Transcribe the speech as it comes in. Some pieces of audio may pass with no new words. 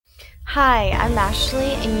Hi, I'm Ashley,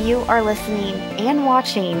 and you are listening and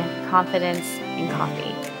watching Confidence in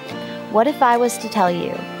Coffee. What if I was to tell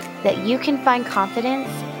you that you can find confidence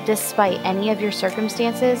despite any of your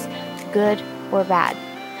circumstances, good or bad?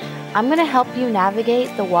 I'm going to help you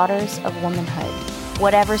navigate the waters of womanhood,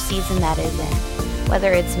 whatever season that is in.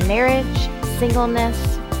 Whether it's marriage,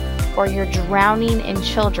 singleness, or you're drowning in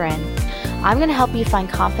children, I'm going to help you find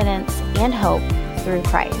confidence and hope through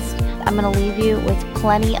Christ. I'm going to leave you with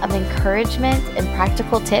plenty of encouragement and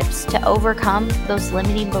practical tips to overcome those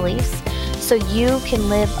limiting beliefs so you can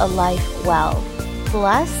live a life well.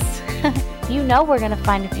 Plus, you know we're going to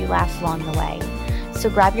find a few laughs along the way. So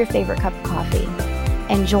grab your favorite cup of coffee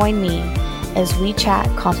and join me as we chat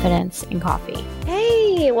confidence in coffee.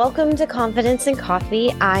 Hey, welcome to Confidence in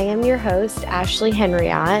Coffee. I am your host, Ashley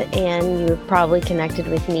Henriott, and you've probably connected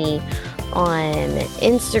with me on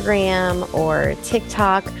Instagram or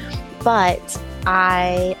TikTok, but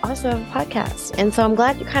I also have a podcast. And so I'm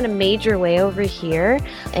glad you kind of made your way over here.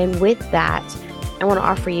 And with that, I want to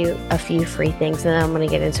offer you a few free things, and then I'm going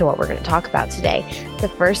to get into what we're going to talk about today. The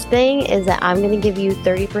first thing is that I'm going to give you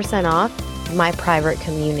 30% off my private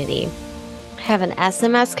community. I have an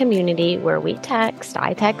SMS community where we text,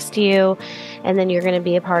 I text you, and then you're going to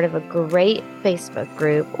be a part of a great Facebook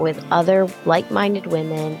group with other like-minded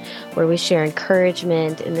women where we share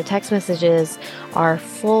encouragement, and the text messages are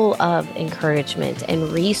full of encouragement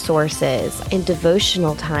and resources and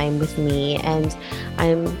devotional time with me. And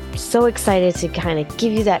I'm so excited to kind of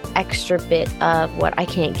give you that extra bit of what I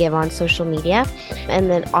can't give on social media.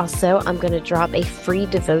 And then also I'm going to drop a free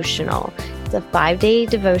devotional. It's a 5-day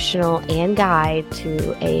devotional and guide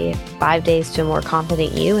to a 5 days to a more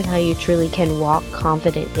confident you and how you truly can walk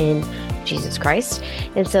confident in Jesus Christ.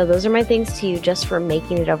 And so those are my things to you just for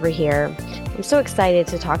making it over here. I'm so excited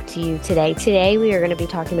to talk to you today. Today we are going to be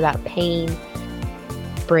talking about pain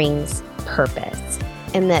brings purpose,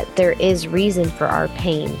 and that there is reason for our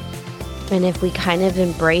pain. And if we kind of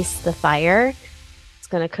embrace the fire, it's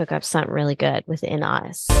going to cook up something really good within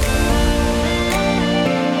us.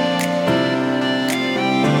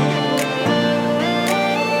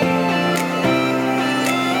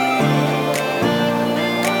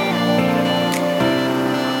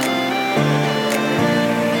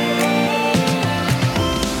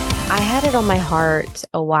 I had it on my heart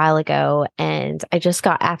a while ago, and I just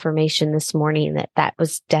got affirmation this morning that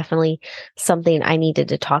was definitely something I needed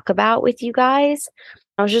to talk about with you guys.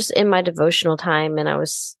 I was just in my devotional time, and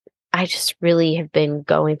I just really have been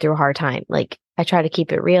going through a hard time. Like, I try to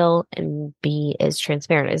keep it real and be as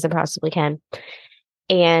transparent as I possibly can.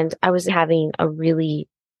 And I was having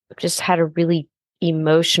had a really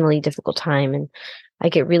emotionally difficult time, and I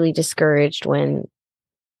get really discouraged when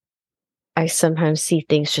I sometimes see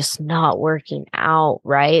things just not working out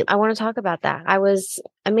right. I want to talk about that. I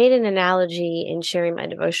made an analogy in sharing my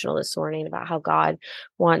devotional this morning about how God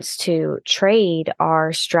wants to trade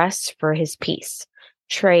our stress for his peace,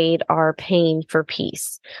 trade our pain for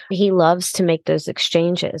peace. He loves to make those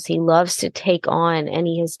exchanges. He loves to take on, and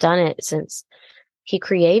he has done it since he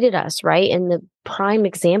created us, right? And the prime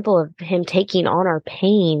example of him taking on our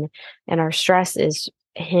pain and our stress is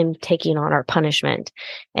him taking on our punishment.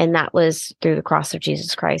 And that was through the cross of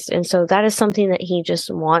Jesus Christ. And so that is something that he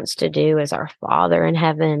just wants to do as our Father in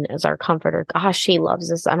heaven, as our comforter. Gosh, he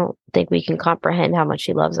loves us. I don't think we can comprehend how much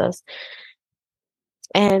he loves us.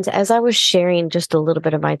 And as I was sharing just a little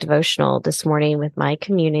bit of my devotional this morning with my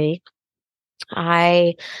community,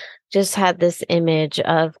 I just had this image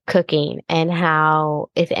of cooking and how,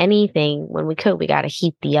 if anything, when we cook, we got to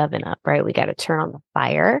heat the oven up, right? We got to turn on the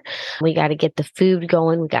fire. We got to get the food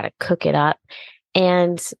going. We got to cook it up.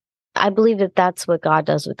 And I believe that that's what God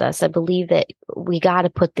does with us. I believe that we got to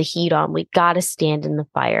put the heat on. We got to stand in the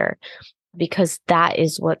fire, because that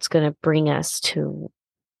is what's going to bring us to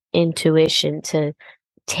intuition, to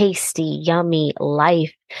tasty, yummy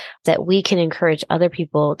life that we can encourage other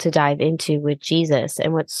people to dive into with Jesus.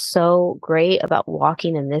 And what's so great about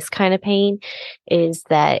walking in this kind of pain is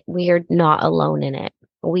that we are not alone in it.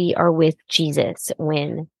 We are with Jesus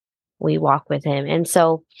when we walk with him. And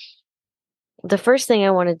so the first thing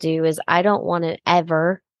I want to do is I don't want to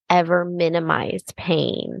ever minimize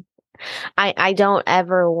pain. I don't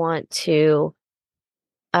ever want to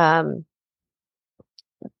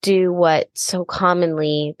do what so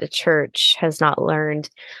commonly the church has not learned,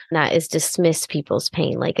 and that is dismiss people's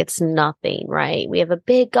pain like it's nothing, right? We have a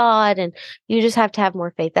big God and you just have to have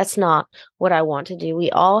more faith. That's not what I want to do.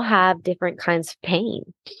 We all have different kinds of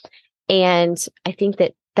pain. And I think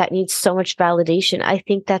that needs so much validation. I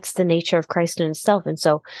think that's the nature of Christ in himself. And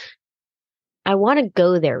so I want to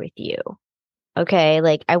go there with you. Okay,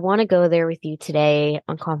 like I want to go there with you today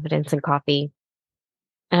on Confidence and Coffee.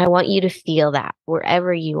 And I want you to feel that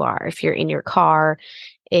wherever you are. If you're in your car,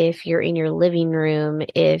 if you're in your living room,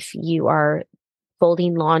 if you are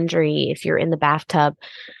folding laundry, if you're in the bathtub,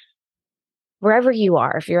 wherever you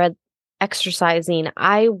are, if you're exercising,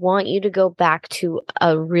 I want you to go back to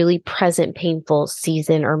a really present, painful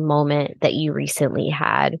season or moment that you recently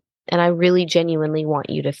had. And I really genuinely want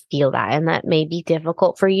you to feel that. And that may be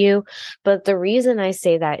difficult for you. But the reason I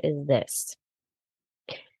say that is this: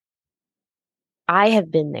 I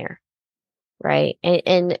have been there, right?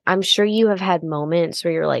 And I'm sure you have had moments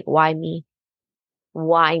where you're like, why me?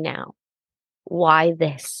 Why now? Why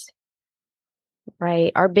this?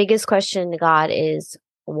 Right? Our biggest question to God is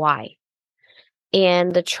why?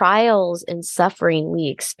 And the trials and suffering we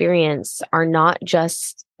experience are not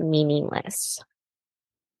just meaningless.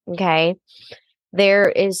 Okay. There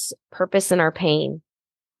is purpose in our pain.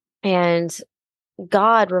 And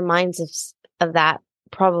God reminds us of that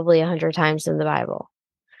probably 100 times in the Bible,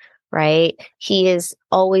 right? He is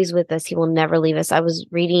always with us. He will never leave us. I was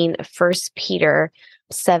reading 1 Peter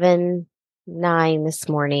 7:9 this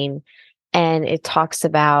morning, and it talks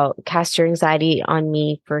about cast your anxiety on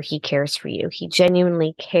me, for he cares for you. He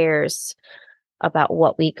genuinely cares about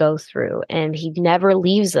what we go through, and he never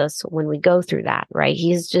leaves us when we go through that, right?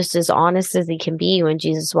 He's just as honest as he can be when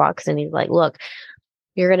Jesus walks in. He's like, look,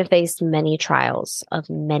 you're going to face many trials of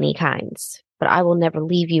many kinds, but I will never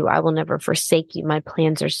leave you. I will never forsake you. My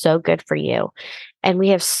plans are so good for you. And we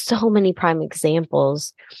have so many prime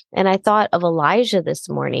examples. And I thought of Elijah this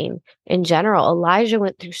morning. In general, Elijah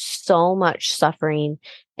went through so much suffering,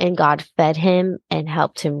 and God fed him and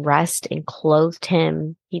helped him rest and clothed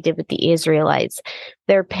him. He did with the Israelites.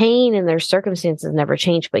 Their pain and their circumstances never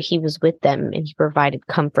changed, but he was with them and he provided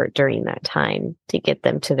comfort during that time to get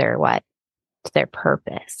them to their what? To their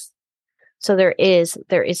purpose. So there is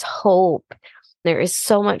hope. There is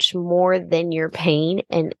so much more than your pain.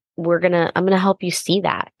 And I'm going to help you see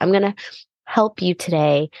that. I'm going to help you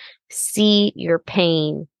today see your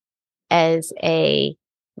pain as a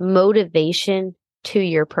motivation to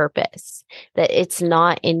your purpose, that it's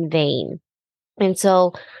not in vain. And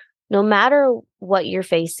so no matter what you're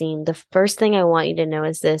facing, the first thing I want you to know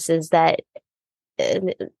is this, is that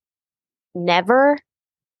never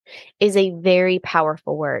is a very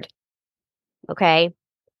powerful word. Okay.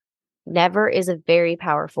 Never is a very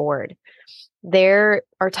powerful word. There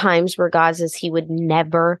are times where God says he would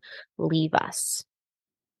never leave us.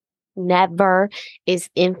 Never is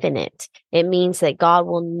infinite. It means that God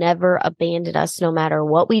will never abandon us no matter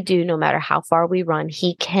what we do, no matter how far we run.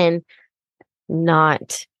 He can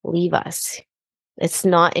not leave us. It's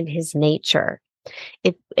not in his nature.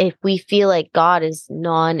 If we feel like God is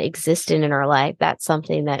non-existent in our life, that's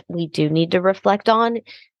something that we do need to reflect on.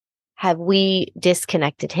 Have we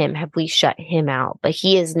disconnected him? Have we shut him out? But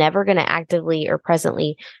he is never going to actively or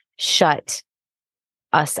presently shut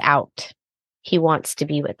us out. He wants to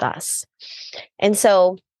be with us. And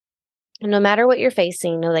so no matter what you're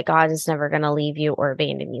facing, know that God is never going to leave you or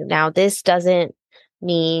abandon you. Now, this doesn't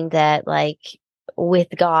mean that like with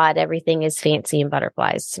God, everything is fancy and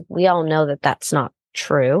butterflies. We all know that that's not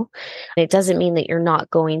true. It doesn't mean that you're not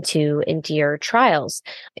going to endure trials.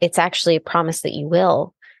 It's actually a promise that you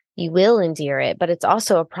will. You will endure it, but it's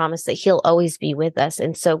also a promise that he'll always be with us.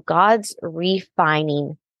 And so God's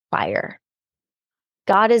refining fire.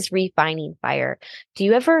 God is refining fire. Do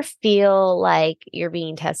you ever feel like you're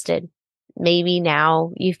being tested? Maybe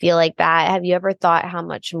now you feel like that. Have you ever thought, how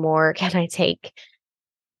much more can I take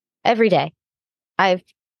every day? I've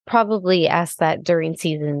probably asked that during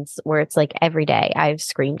seasons where it's like every day I've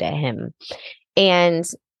screamed at him. And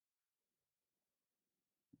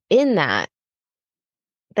in that,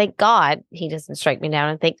 thank God he doesn't strike me down,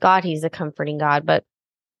 and thank God he's a comforting God. But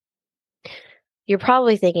you're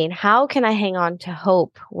probably thinking, how can I hang on to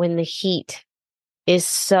hope when the heat is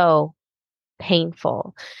so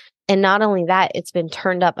painful? And not only that, it's been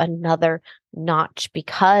turned up another notch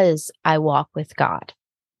because I walk with God.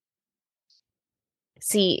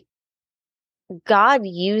 See, God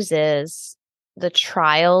uses the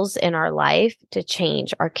trials in our life to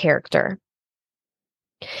change our character,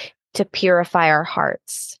 to purify our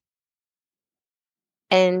hearts,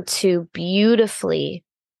 and to beautifully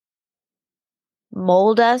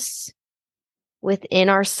mold us within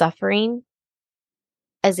our suffering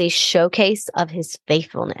as a showcase of his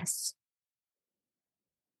faithfulness.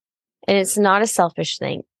 And it's not a selfish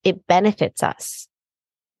thing. It benefits us.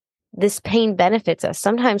 This pain benefits us.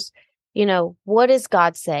 Sometimes, what does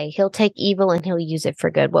God say? He'll take evil and he'll use it for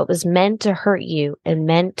good. What was meant to hurt you and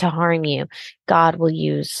meant to harm you, God will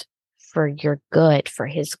use for your good, for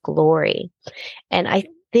his glory. And I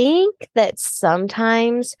think that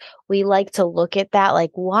sometimes we like to look at that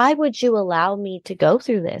like, why would you allow me to go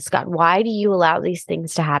through this? God, why do you allow these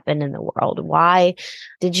things to happen in the world? Why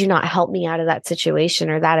did you not help me out of that situation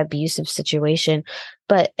or that abusive situation?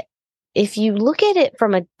 But if you look at it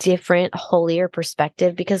from a different, holier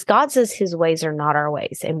perspective, because God says his ways are not our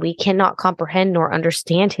ways, and we cannot comprehend nor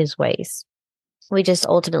understand his ways. We just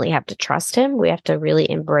ultimately have to trust him. We have to really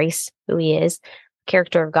embrace who he is,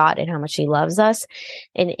 character of God, and how much he loves us.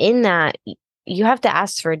 And in that, you have to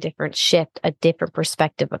ask for a different shift, a different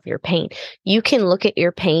perspective of your pain. You can look at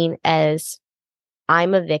your pain as,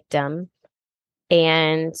 I'm a victim,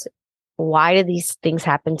 and why do these things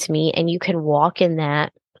happen to me? And you can walk in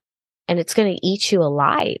that, and it's going to eat you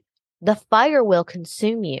alive. The fire will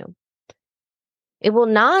consume you. It will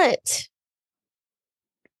not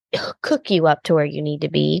cook you up to where you need to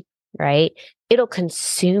be, right? It'll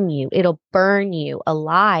consume you. It'll burn you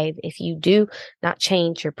alive if you do not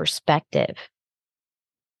change your perspective.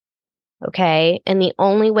 Okay. And the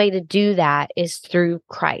only way to do that is through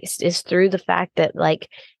Christ, is through the fact that like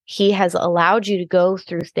he has allowed you to go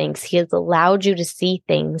through things. He has allowed you to see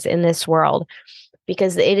things in this world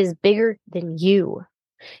because it is bigger than you.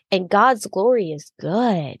 And God's glory is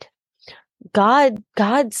good.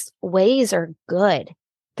 God's ways are good.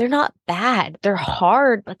 They're not bad. They're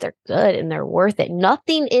hard, but they're good and they're worth it.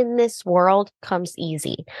 Nothing in this world comes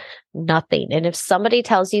easy. Nothing. And if somebody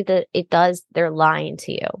tells you that it does, they're lying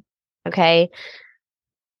to you. Okay.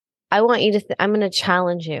 I want you to, I'm going to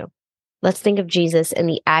challenge you. Let's think of Jesus and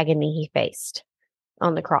the agony he faced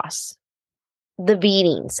on the cross, the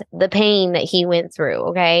beatings, the pain that he went through.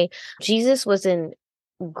 Okay. Jesus was in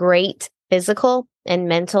great physical and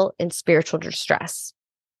mental and spiritual distress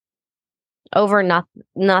over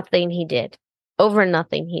nothing he did. Over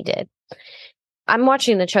nothing he did. I'm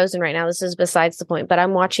watching The Chosen right now. This is besides the point, but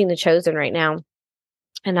I'm watching The Chosen right now.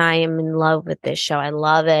 And I am in love with this show. I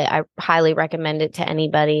love it. I highly recommend it to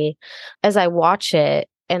anybody. As I watch it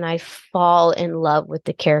and I fall in love with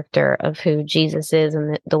the character of who Jesus is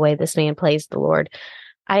and the way this man plays the Lord,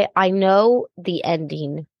 I know the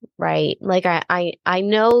ending, right? Like I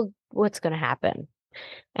know what's going to happen.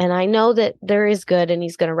 And I know that there is good and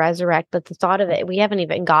he's going to resurrect, but the thought of it, we haven't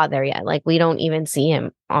even got there yet. Like we don't even see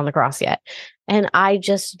him on the cross yet. And I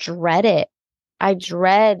just dread it. I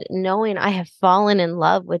dread knowing I have fallen in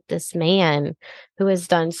love with this man who has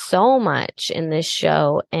done so much in this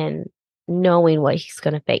show and knowing what he's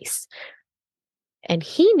going to face. And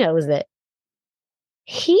he knows it.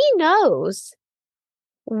 He knows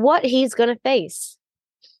what he's going to face.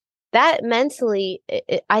 That mentally,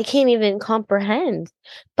 I can't even comprehend.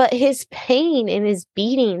 But his pain and his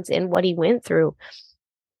beatings and what he went through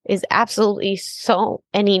is absolutely so,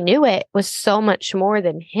 and he knew it was so much more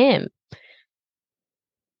than him.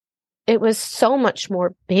 It was so much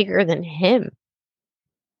more bigger than him.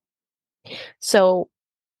 So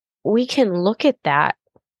we can look at that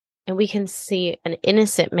and we can see an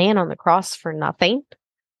innocent man on the cross for nothing.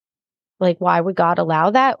 Like, why would God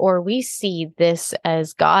allow that? Or we see this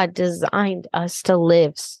as God designed us to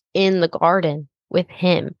live in the garden with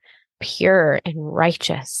him, pure and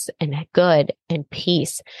righteous and good and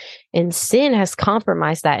peace. And sin has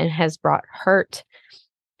compromised that and has brought hurt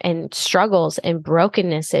and struggles and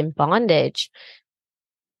brokenness and bondage.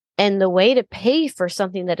 And the way to pay for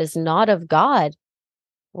something that is not of God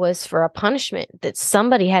was for a punishment that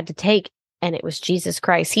somebody had to take. And it was Jesus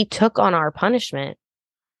Christ. He took on our punishment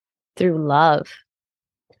through love.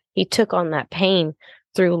 He took on that pain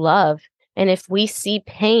through love. And if we see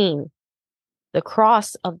pain, the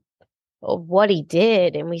cross of what he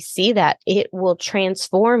did, and we see that, it will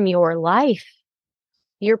transform your life.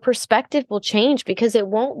 Your perspective will change because it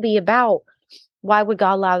won't be about why would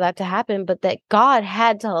God allow that to happen, but that God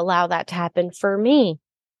had to allow that to happen for me,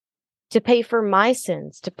 to pay for my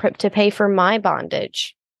sins, to pay for my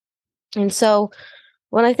bondage. And so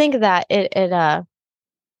when I think of that,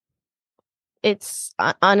 it's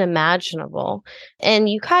unimaginable. And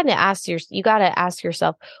you kind of you got to ask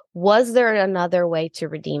yourself, was there another way to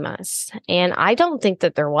redeem us? And I don't think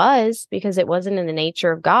that there was, because it wasn't in the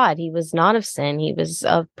nature of God. He was not of sin. He was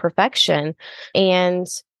of perfection. And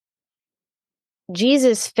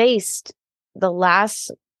Jesus faced the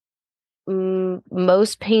last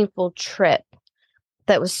most painful trip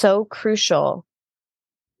that was so crucial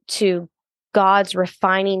to God's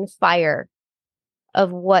refining fire of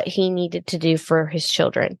what he needed to do for his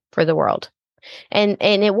children, for the world. And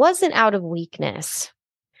it wasn't out of weakness.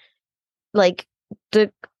 Like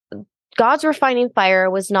God's refining fire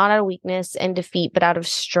was not out of weakness and defeat, but out of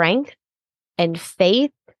strength and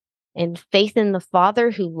faith and faith in the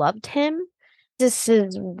Father who loved him.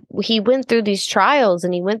 He went through these trials,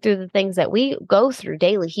 and he went through the things that we go through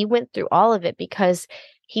daily. He went through all of it because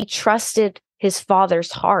he trusted his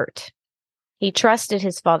Father's heart. He trusted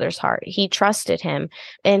his Father's heart. He trusted him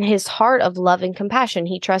in his heart of love and compassion.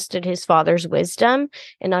 He trusted his Father's wisdom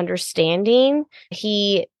and understanding.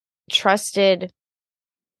 He trusted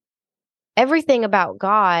everything about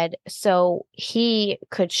God so he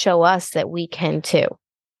could show us that we can too.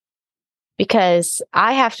 Because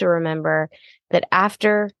I have to remember that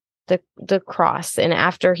after the cross and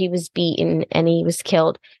after he was beaten and he was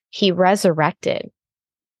killed, he resurrected.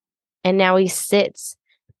 And now he sits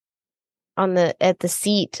at the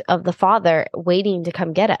seat of the Father waiting to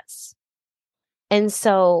come get us. And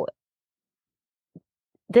so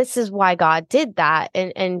this is why God did that.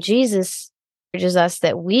 And Jesus urges us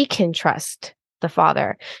that we can trust the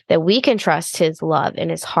Father, that we can trust his love and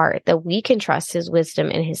his heart, that we can trust his wisdom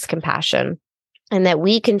and his compassion, and that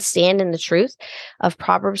we can stand in the truth of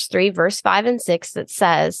Proverbs 3, verse 5 and 6 that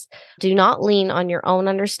says, do not lean on your own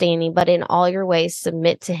understanding, but in all your ways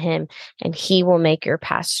submit to him, and he will make your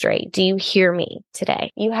path straight. Do you hear me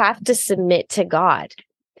today? You have to submit to God.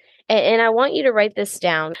 And I want you to write this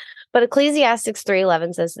down. But Ecclesiastes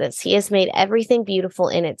 3:11 says this, he has made everything beautiful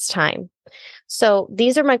in its time. So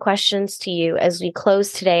these are my questions to you as we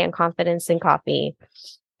close today on Confidence in Coffee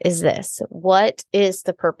is this. What is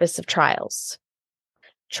the purpose of trials?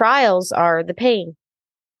 Trials are the pain,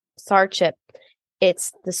 it's hardship,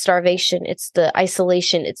 it's the starvation, it's the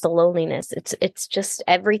isolation, it's the loneliness, it's just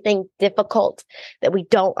everything difficult that we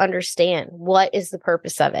don't understand. What is the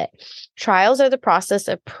purpose of it? Trials are the process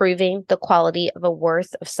of proving the quality of a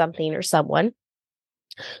worth of something or someone.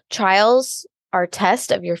 Trials are a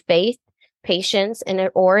test of your faith, patience,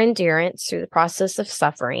 or endurance through the process of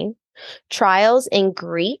suffering. Trials in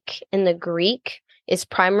the Greek, is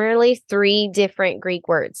primarily 3 different Greek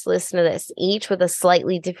words. Listen to this, each with a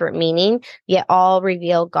slightly different meaning, yet all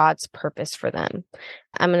reveal God's purpose for them.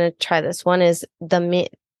 I'm going to try this. One is Dominican,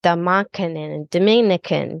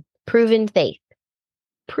 proven faith.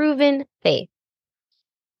 Proven faith.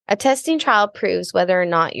 A testing trial proves whether or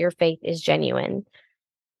not your faith is genuine.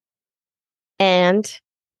 And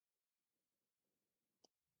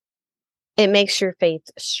it makes your faith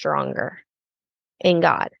stronger in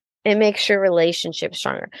God. It makes your relationship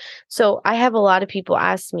stronger. So I have a lot of people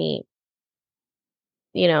ask me,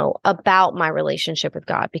 about my relationship with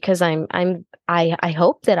God, because I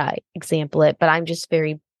hope that I example it, but I'm just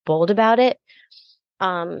very bold about it.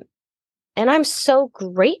 And I'm so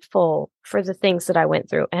grateful for the things that I went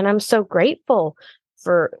through. And I'm so grateful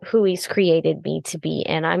for who he's created me to be.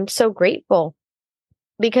 And I'm so grateful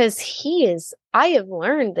because I have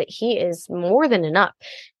learned that he is more than enough.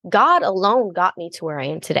 God alone got me to where I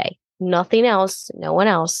am today. Nothing else, no one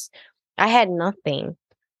else. I had nothing.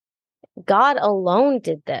 God alone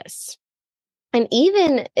did this. And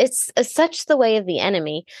even it's such the way of the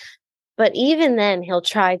enemy. But even then he'll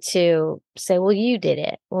try to say, well, you did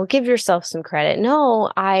it. Well, give yourself some credit.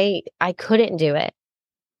 No, I couldn't do it.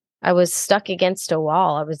 I was stuck against a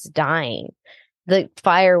wall. I was dying. The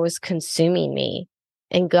fire was consuming me.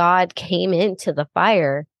 And God came into the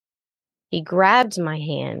fire. He grabbed my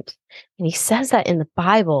hand. And he says that in the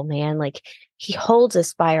Bible, man. Like, he holds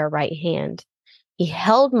us by our right hand. He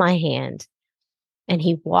held my hand. And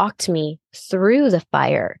he walked me through the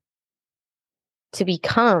fire to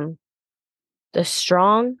become the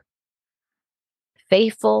strong,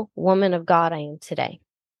 faithful woman of God I am today.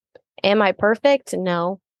 Am I perfect?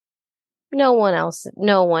 No. No one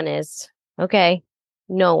is. Okay?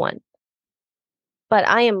 No one. But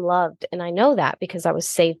I am loved, and I know that because I was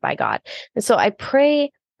saved by God. And so I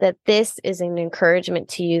pray that this is an encouragement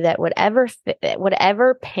to you, that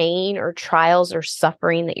whatever pain or trials or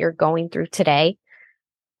suffering that you're going through today,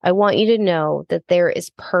 I want you to know that there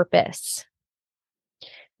is purpose.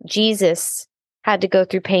 Jesus had to go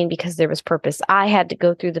through pain because there was purpose. I had to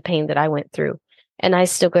go through the pain that I went through, and I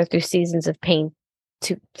still go through seasons of pain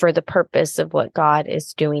for the purpose of what God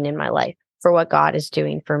is doing in my life, for what God is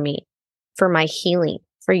doing for me, for my healing,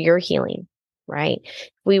 for your healing, right?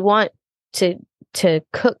 We want to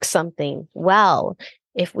cook something well.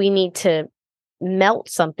 If we need to melt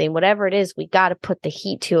something, whatever it is, we got to put the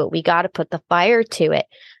heat to it. We got to put the fire to it.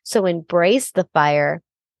 So embrace the fire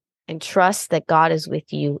and trust that God is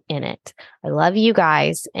with you in it. I love you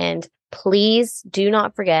guys. And please do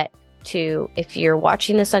not forget to, if you're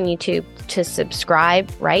watching this on YouTube, to subscribe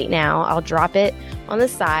right now. I'll drop it on the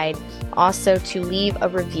side. Also, to leave a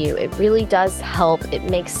review. It really does help. It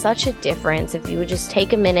makes such a difference if you would just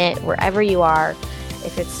take a minute wherever you are,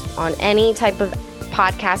 if it's on any type of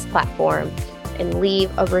podcast platform, and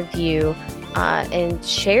leave a review and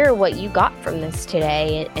share what you got from this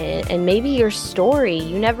today and maybe your story.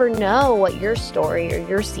 You never know what your story or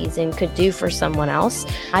your season could do for someone else.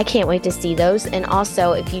 I can't wait to see those. And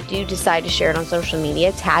also, if you do decide to share it on social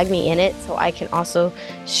media, tag me in it so I can also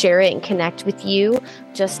share it and connect with you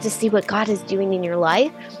just to see what God is doing in your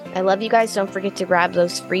life. I love you guys. Don't forget to grab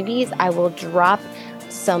those freebies. I will drop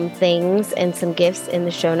some things and some gifts in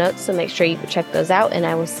the show notes, so make sure you check those out, and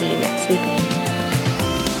I will see you next week.